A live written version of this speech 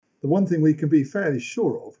the one thing we can be fairly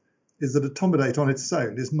sure of is that etomidate on its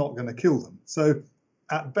own is not going to kill them. So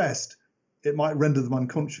at best, it might render them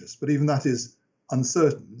unconscious, but even that is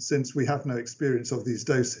uncertain since we have no experience of these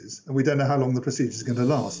doses and we don't know how long the procedure is going to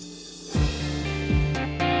last.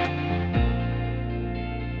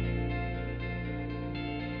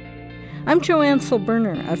 I'm Joanne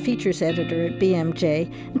Silberner, a features editor at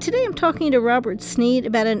BMJ, and today I'm talking to Robert Syned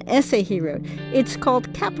about an essay he wrote. It's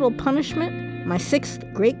called Capital Punishment, My Sixth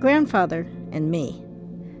Great-Grandfather and Me.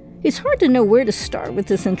 It's hard to know where to start with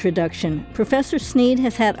this introduction. Professor Syned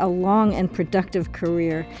has had a long and productive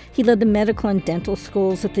career. He led the medical and dental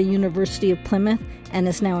schools at the University of Plymouth and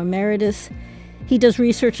is now emeritus. He does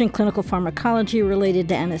research in clinical pharmacology related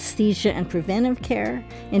to anesthesia and preventive care.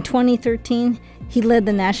 In 2013, he led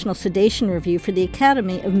the National Sedation Review for the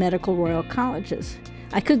Academy of Medical Royal Colleges.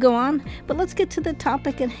 I could go on, but let's get to the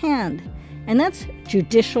topic at hand, and that's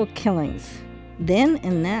judicial killings, then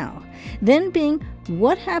and now. Then being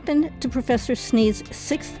what happened to Professor Syned's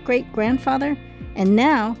sixth great-grandfather, and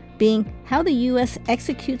now being how the U.S.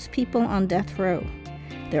 executes people on death row.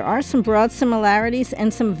 There are some broad similarities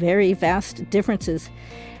and some very vast differences,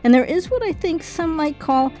 and there is what I think some might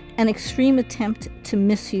call an extreme attempt to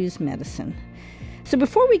misuse medicine. So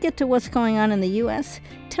before we get to what's going on in the U.S.,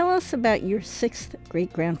 tell us about your sixth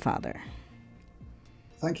great-grandfather.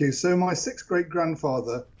 Thank you. So my sixth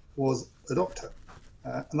great-grandfather was a doctor,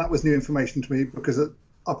 and that was new information to me because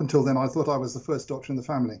up until then I thought I was the first doctor in the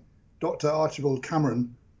family. Dr. Archibald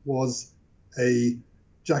Cameron was a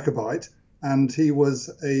Jacobite, and he was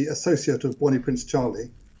an associate of Bonnie Prince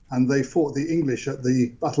Charlie, and they fought the English at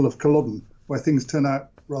the Battle of Culloden, where things turned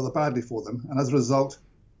out rather badly for them. And as a result,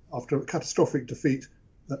 after a catastrophic defeat,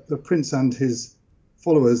 the prince and his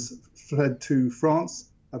followers fled to France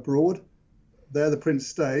abroad. There the prince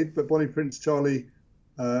stayed, but Bonnie Prince Charlie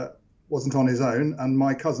wasn't on his own, and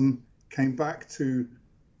my cousin came back to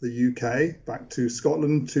the UK, back to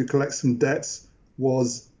Scotland to collect some debts,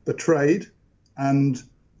 was betrayed, and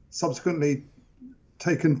subsequently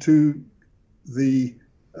taken to the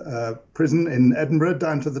prison in Edinburgh,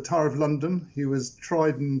 down to the Tower of London. He was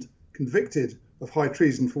tried and convicted of high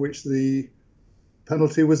treason, for which the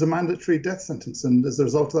penalty was a mandatory death sentence, and as a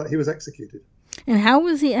result of that, he was executed. And how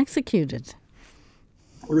was he executed?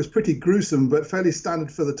 It was pretty gruesome, but fairly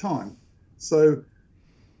standard for the time. So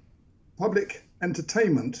public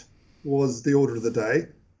entertainment was the order of the day.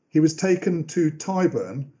 He was taken to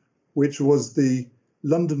Tyburn, which was the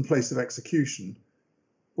London place of execution,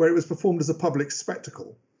 where it was performed as a public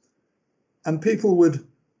spectacle. And people would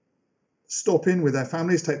stop in with their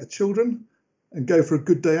families, take the children, and go for a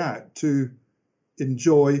good day out to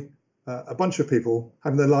enjoy a bunch of people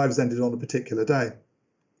having their lives ended on a particular day.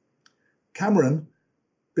 Cameron,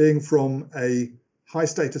 being from a high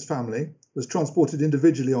status family, was transported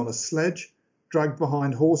individually on a sledge, dragged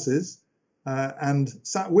behind horses, and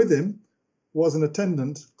sat with him was an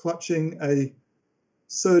attendant clutching a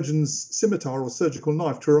surgeon's scimitar or surgical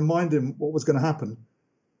knife to remind him what was going to happen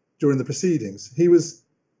during the proceedings. He was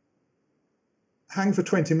hanged for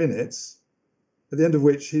 20 minutes, at the end of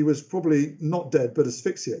which he was probably not dead but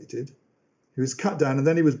asphyxiated. He was cut down and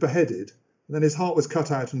then he was beheaded, and then his heart was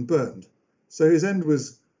cut out and burned. So his end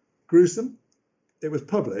was gruesome, it was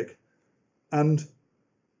public, and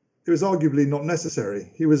it was arguably not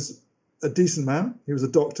necessary. He was a decent man, he was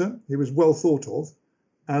a doctor, he was well thought of,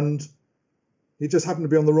 and he just happened to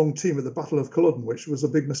be on the wrong team at the Battle of Culloden, which was a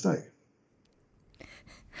big mistake.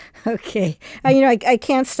 Okay. I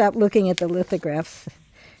can't stop looking at the lithographs.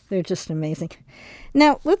 They're just amazing.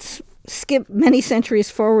 Now, let's skip many centuries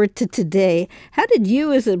forward to today. How did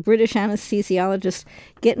you, as a British anesthesiologist,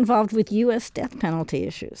 get involved with U.S. death penalty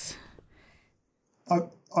issues?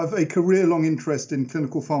 I've a career-long interest in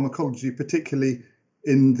clinical pharmacology, particularly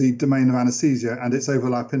in the domain of anesthesia and its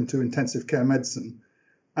overlap into intensive care medicine.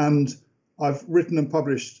 And I've written and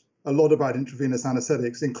published a lot about intravenous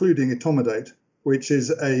anesthetics, including etomidate, which is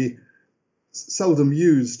a seldom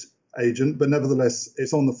used agent, but nevertheless,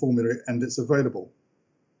 it's on the formulary and it's available.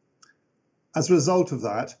 As a result of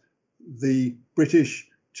that, the British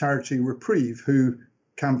charity Reprieve, who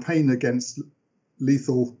campaign against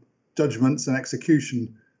lethal judgments and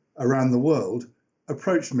execution around the world,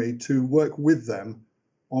 approached me to work with them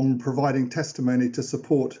on providing testimony to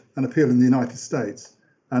support an appeal in the United States.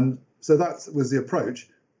 And so that was the approach.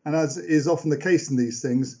 And as is often the case in these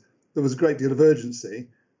things, there was a great deal of urgency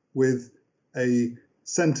with a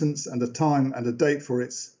sentence and a time and a date for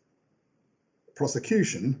its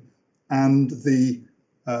prosecution, and the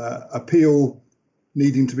appeal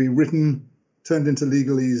needing to be written, turned into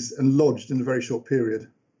legalese and lodged in a very short period.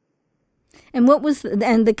 And what was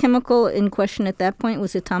the chemical in question at that point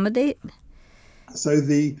was etomidate? So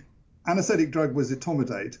the anesthetic drug was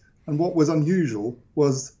etomidate, and what was unusual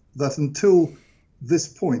was that until this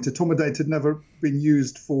point, etomidate had never been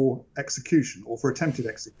used for execution or for attempted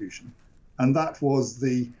execution, and that was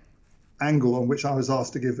the angle on which I was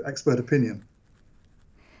asked to give expert opinion.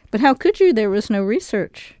 But how could you? There was no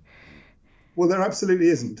research. Well, there absolutely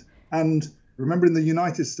isn't. And remember, in the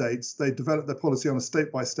United States, they developed their policy on a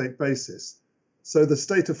state-by-state basis. So the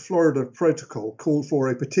state of Florida protocol called for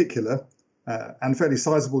a particular and fairly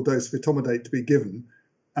sizable dose of etomidate to be given,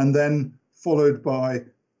 and then followed by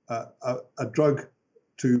a drug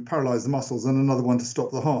to paralyze the muscles and another one to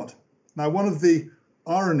stop the heart. Now, one of the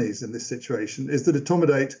ironies in this situation is that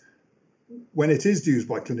etomidate, when it is used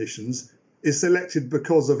by clinicians, is selected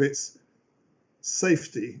because of its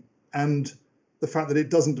safety and the fact that it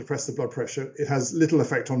doesn't depress the blood pressure. It has little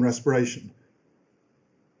effect on respiration.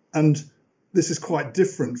 And this is quite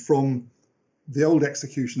different from the old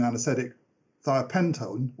execution anesthetic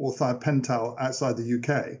thiopentone or thiopental outside the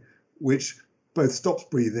UK, which both stops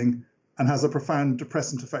breathing and has a profound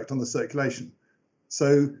depressant effect on the circulation.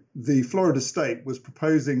 So the Florida state was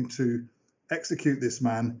proposing to execute this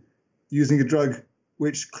man using a drug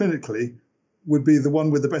which clinically would be the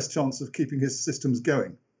one with the best chance of keeping his systems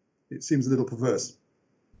going. It seems a little perverse.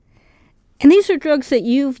 And these are drugs that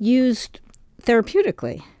you've used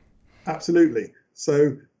therapeutically. Absolutely.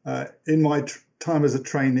 So in my time as a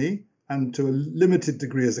trainee and to a limited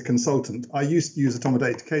degree as a consultant, I used to use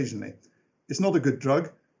etomidate occasionally. It's not a good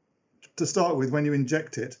drug. To start with, when you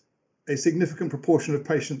inject it, a significant proportion of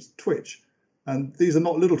patients twitch. And these are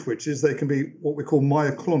not little twitches. They can be what we call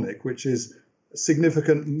myoclonic, which is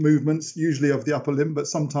significant movements, usually of the upper limb, but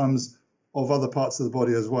sometimes of other parts of the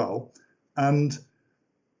body as well. And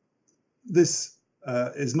this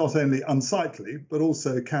is not only unsightly, but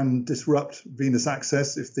also can disrupt venous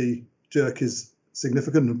access if the jerk is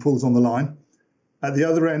significant and pulls on the line. At the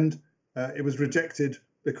other end, it was rejected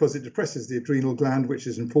because it depresses the adrenal gland, which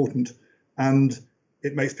is important, and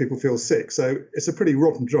it makes people feel sick. So it's a pretty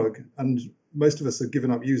rotten drug, and most of us have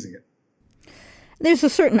given up using it. There's a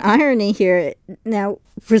certain irony here. Now,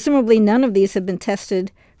 presumably none of these have been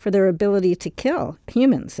tested for their ability to kill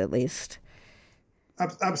humans, at least.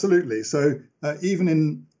 Absolutely. So even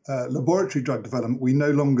in laboratory drug development, we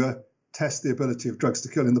no longer test the ability of drugs to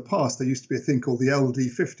kill. In the past, there used to be a thing called the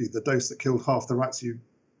LD50, the dose that killed half the rats you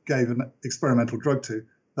gave an experimental drug to.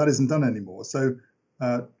 That isn't done anymore. So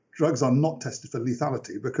drugs are not tested for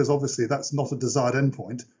lethality because obviously that's not a desired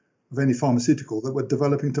endpoint of any pharmaceutical that we're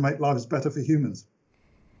developing to make lives better for humans.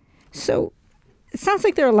 So it sounds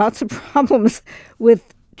like there are lots of problems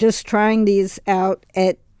with just trying these out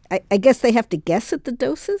at, I guess they have to guess at the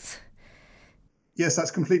doses? Yes,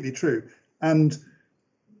 that's completely true. And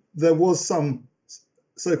there was some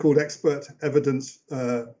so-called expert evidence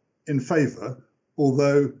in favour,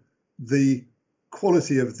 although the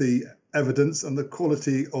quality of the evidence and the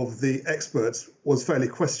quality of the experts was fairly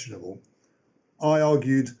questionable. I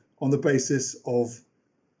argued on the basis of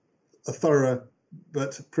a thorough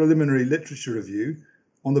but preliminary literature review,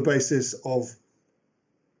 on the basis of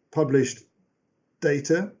published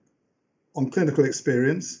data, on clinical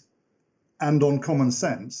experience, and on common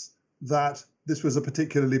sense, that this was a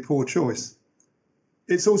particularly poor choice.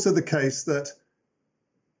 It's also the case that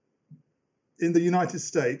in the United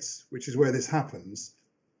States, which is where this happens,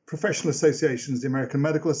 professional associations, the American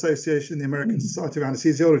Medical Association, the American Society of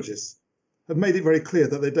Anesthesiologists, have made it very clear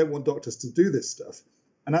that they don't want doctors to do this stuff.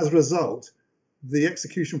 And as a result, the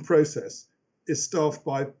execution process is staffed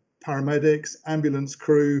by paramedics, ambulance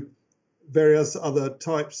crew, various other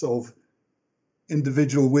types of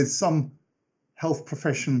individual with some health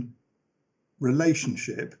profession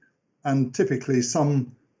relationship and typically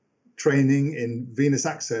some training in venous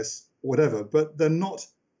access, whatever, but they're not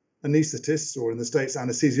anaesthetists or in the States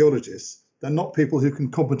anesthesiologists. They're not people who can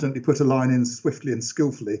competently put a line in swiftly and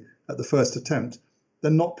skillfully at the first attempt. They're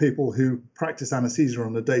not people who practice anesthesia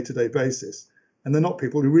on a day-to-day basis. And they're not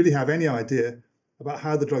people who really have any idea about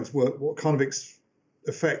how the drugs work, what kind of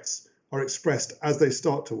effects are expressed as they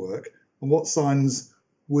start to work, and what signs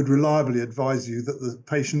would reliably advise you that the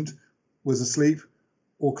patient was asleep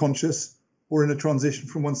or conscious or in a transition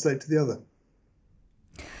from one state to the other.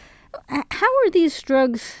 How are these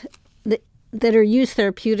drugs that are used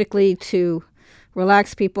therapeutically to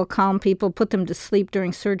relax people, calm people, put them to sleep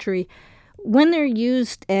during surgery, when they're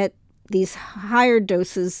used at these higher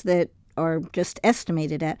doses that are just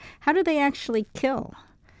estimated at, how do they actually kill?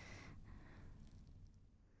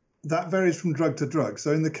 That varies from drug to drug.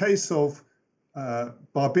 So in the case of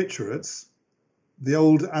barbiturates, the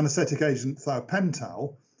old anesthetic agent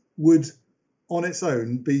thiopental would on its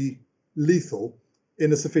own be lethal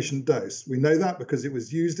in a sufficient dose. We know that because it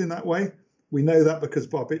was used in that way. We know that because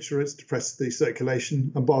barbiturates depress the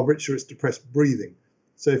circulation and barbiturates depress breathing.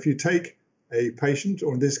 So if you take a patient,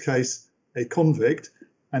 or in this case, a convict,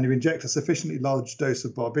 and you inject a sufficiently large dose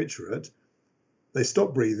of barbiturate, they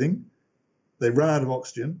stop breathing, they run out of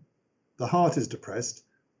oxygen, the heart is depressed,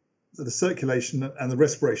 the circulation and the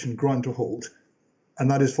respiration grind to a halt, and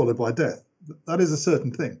that is followed by death. That is a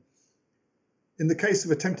certain thing. In the case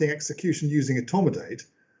of attempting execution using etomidate,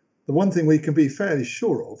 the one thing we can be fairly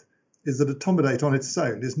sure of is that etomidate on its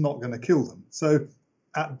own is not going to kill them. So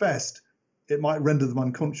at best, it might render them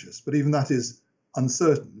unconscious, but even that is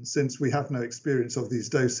uncertain since we have no experience of these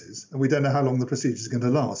doses and we don't know how long the procedure is going to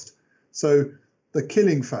last. So the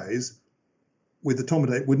killing phase with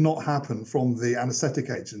etomidate would not happen from the anesthetic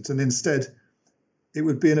agent, and instead it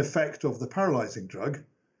would be an effect of the paralyzing drug,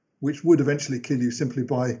 which would eventually kill you simply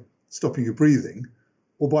by stopping your breathing,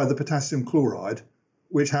 or by the potassium chloride,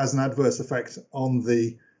 which has an adverse effect on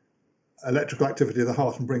the electrical activity of the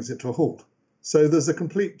heart and brings it to a halt. So there's a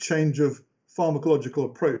complete change of pharmacological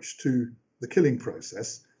approach to the killing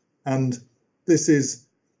process, and this is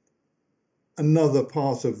another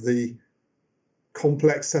part of the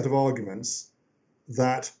complex set of arguments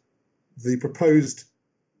that the proposed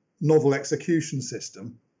novel execution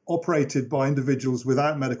system, operated by individuals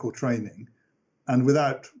without medical training and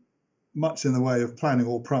without much in the way of planning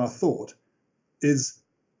or prior thought, is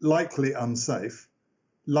likely unsafe,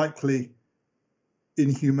 likely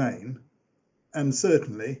inhumane, and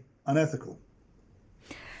certainly unethical.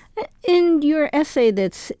 In your essay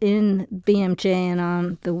that's in BMJ and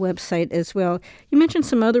on the website as well, you mentioned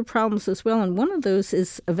some other problems as well, and one of those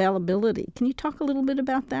is availability. Can you talk a little bit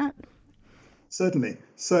about that? Certainly.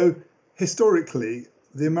 So historically,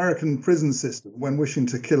 the American prison system, when wishing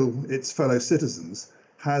to kill its fellow citizens,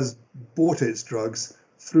 has bought its drugs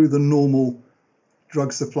through the normal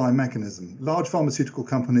drug supply mechanism. Large pharmaceutical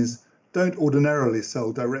companies don't ordinarily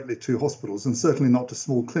sell directly to hospitals, and certainly not to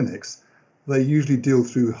small clinics. They usually deal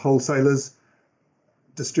through wholesalers,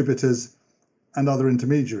 distributors, and other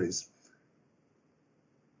intermediaries.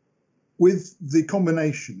 With the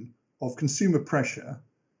combination of consumer pressure,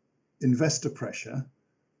 investor pressure,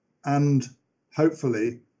 and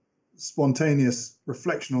hopefully spontaneous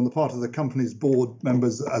reflection on the part of the company's board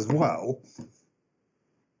members as well,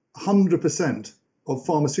 100% of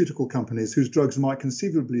pharmaceutical companies whose drugs might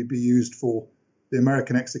conceivably be used for the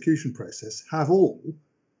American execution process have all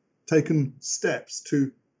taken steps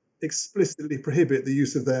to explicitly prohibit the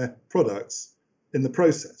use of their products in the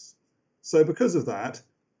process. So because of that,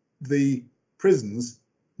 the prisons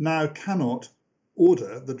now cannot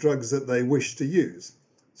order the drugs that they wish to use.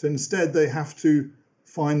 So instead, they have to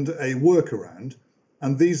find a workaround,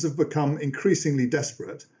 and these have become increasingly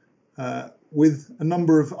desperate with a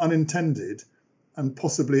number of unintended and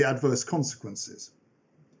possibly adverse consequences.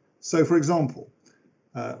 So, for example,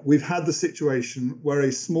 we've had the situation where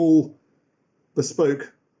a small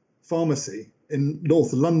bespoke pharmacy in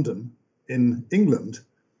North London in England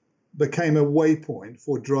became a waypoint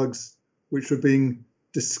for drugs which were being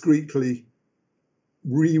discreetly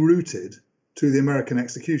rerouted to the American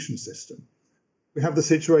execution system. We have the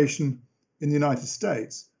situation in the United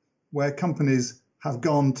States where companies have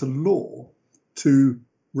gone to law to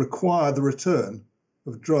require the return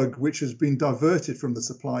of drug which has been diverted from the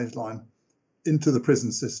supply line into the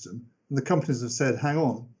prison system. And the companies have said, hang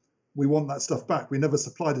on, we want that stuff back. We never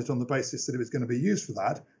supplied it on the basis that it was going to be used for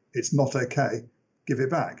that. It's not okay. Give it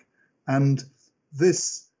back. And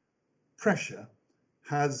this pressure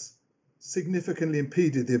has significantly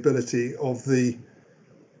impeded the ability of the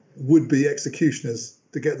would-be executioners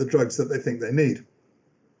to get the drugs that they think they need.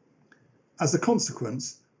 As a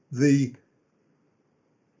consequence, the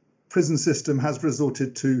prison system has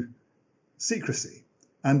resorted to secrecy,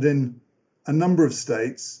 and in a number of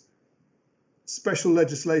states, special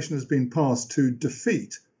legislation has been passed to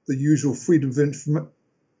defeat the usual freedom of information.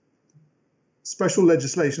 Special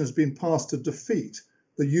legislation has been passed to defeat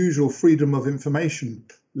the usual freedom of information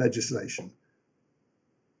legislation.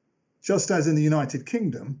 Just as in the United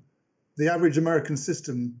Kingdom, the average American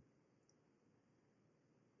citizen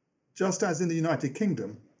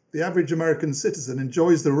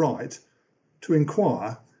enjoys the right to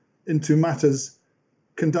inquire into matters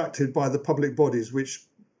conducted by the public bodies which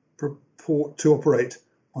purport to operate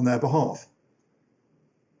on their behalf.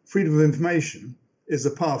 Freedom of information is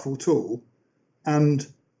a powerful tool, and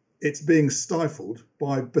it's being stifled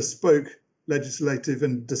by bespoke legislative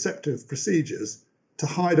and deceptive procedures to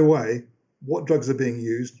hide away what drugs are being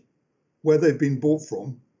used, where they've been bought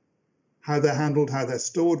from, how they're handled, how they're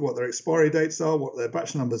stored, what their expiry dates are, what their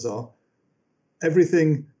batch numbers are.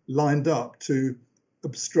 everything lined up to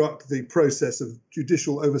obstruct the process of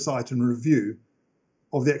judicial oversight and review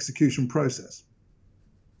of the execution process.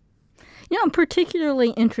 I'm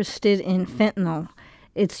particularly interested in fentanyl,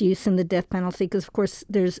 its use in the death penalty, because, of course,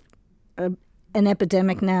 there's an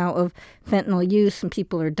epidemic now of fentanyl use, and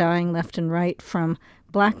people are dying left and right from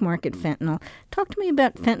black market fentanyl. Talk to me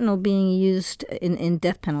about fentanyl being used in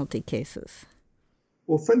death penalty cases.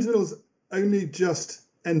 Well, fentanyl's only just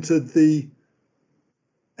entered the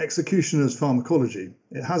executioner's pharmacology.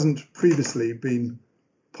 It hasn't previously been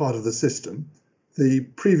part of the system. The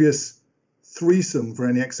previous threesome for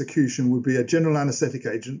any execution would be a general anesthetic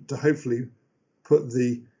agent to hopefully put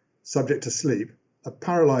the subject to sleep, a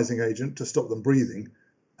paralyzing agent to stop them breathing,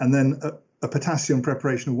 and then a potassium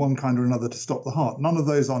preparation of one kind or another to stop the heart. None of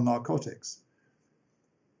those are narcotics.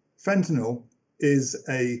 Fentanyl is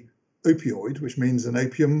a opioid, which means an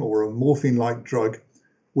opium or a morphine-like drug,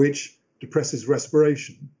 which depresses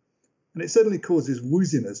respiration. And it certainly causes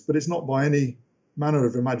wooziness, but it's not by any manner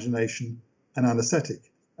of imagination an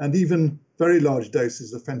anesthetic. And even very large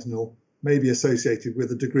doses of fentanyl may be associated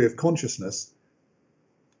with a degree of consciousness.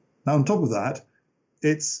 Now, on top of that,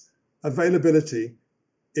 its availability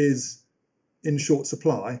is in short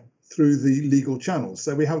supply through the legal channels.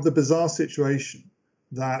 So we have the bizarre situation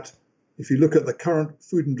that if you look at the current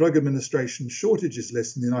Food and Drug Administration shortages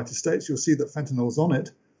list in the United States, you'll see that fentanyl is on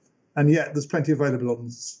it, and yet there's plenty available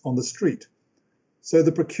on the street. So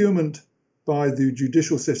the procurement by the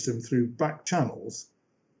judicial system through back channels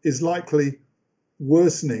is likely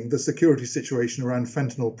worsening the security situation around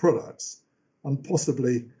fentanyl products and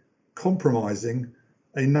possibly compromising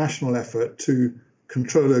a national effort to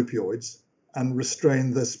control opioids and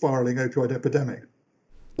restrain the spiraling opioid epidemic.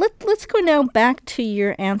 Let's go now back to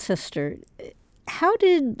your ancestor. How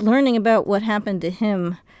did learning about what happened to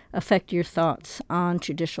him affect your thoughts on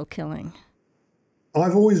judicial killing?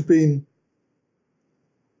 That's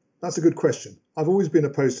a good question. I've always been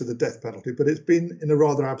opposed to the death penalty, but it's been in a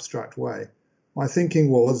rather abstract way. My thinking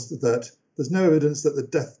was that there's no evidence that the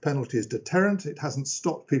death penalty is deterrent. It hasn't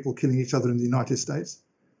stopped people killing each other in the United States.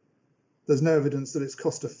 There's no evidence that it's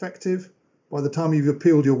cost effective. By the time you've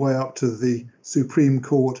appealed your way up to the Supreme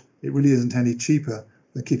Court, it really isn't any cheaper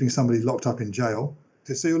than keeping somebody locked up in jail.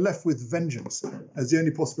 So you're left with vengeance as the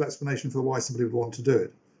only possible explanation for why somebody would want to do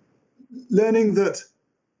it. Learning that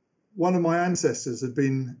one of my ancestors had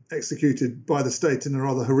been executed by the state in a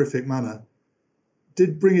rather horrific manner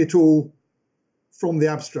did bring it all from the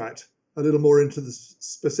abstract a little more into the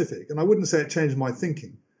specific. And I wouldn't say it changed my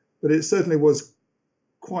thinking, but it certainly was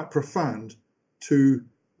quite profound to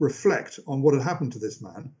reflect on what had happened to this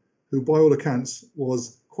man, who by all accounts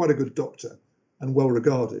was quite a good doctor and well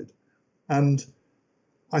regarded. And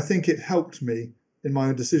I think it helped me in my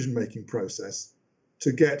own decision-making process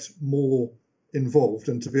to get more involved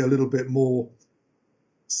and to be a little bit more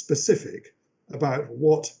specific about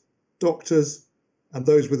what doctors and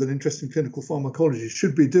those with an interest in clinical pharmacology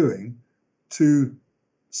should be doing to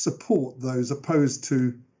support those opposed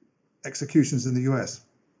to executions in the US.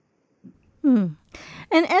 And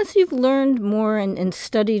as you've learned more and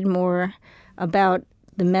studied more about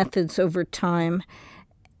the methods over time,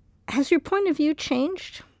 has your point of view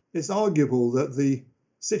changed? It's arguable that the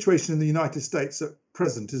situation in the United States at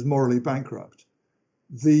present is morally bankrupt.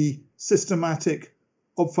 The systematic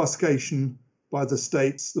obfuscation by the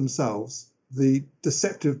states themselves, the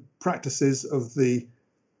deceptive practices of the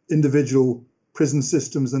individual prison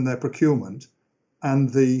systems and their procurement, and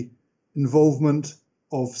the involvement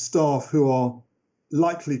of staff who are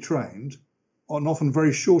lightly trained and often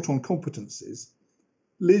very short on competencies,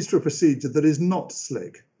 leads to a procedure that is not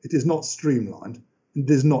slick, it is not streamlined, and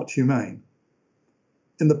it is not humane.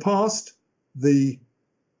 In the past, the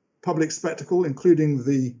public spectacle, including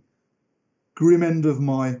the grim end of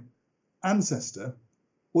my ancestor,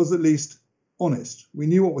 was at least honest. We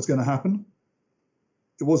knew what was going to happen.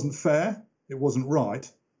 It wasn't fair, it wasn't right,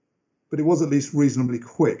 but it was at least reasonably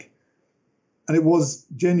quick. And it was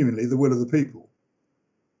genuinely the will of the people.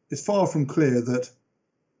 It's far from clear that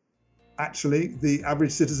actually the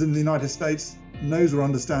average citizen in the United States knows or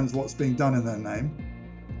understands what's being done in their name.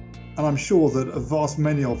 And I'm sure that a vast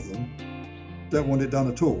many of them don't want it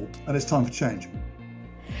done at all, and it's time for change.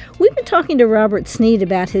 We've been talking to Robert Syned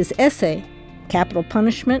about his essay, Capital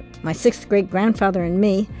Punishment, My Sixth Great-Grandfather and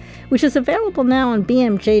Me, which is available now on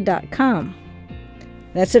bmj.com.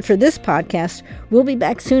 That's it for this podcast. We'll be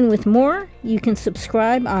back soon with more. You can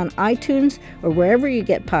subscribe on iTunes or wherever you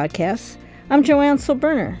get podcasts. I'm Joanne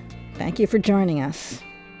Silberner. Thank you for joining us.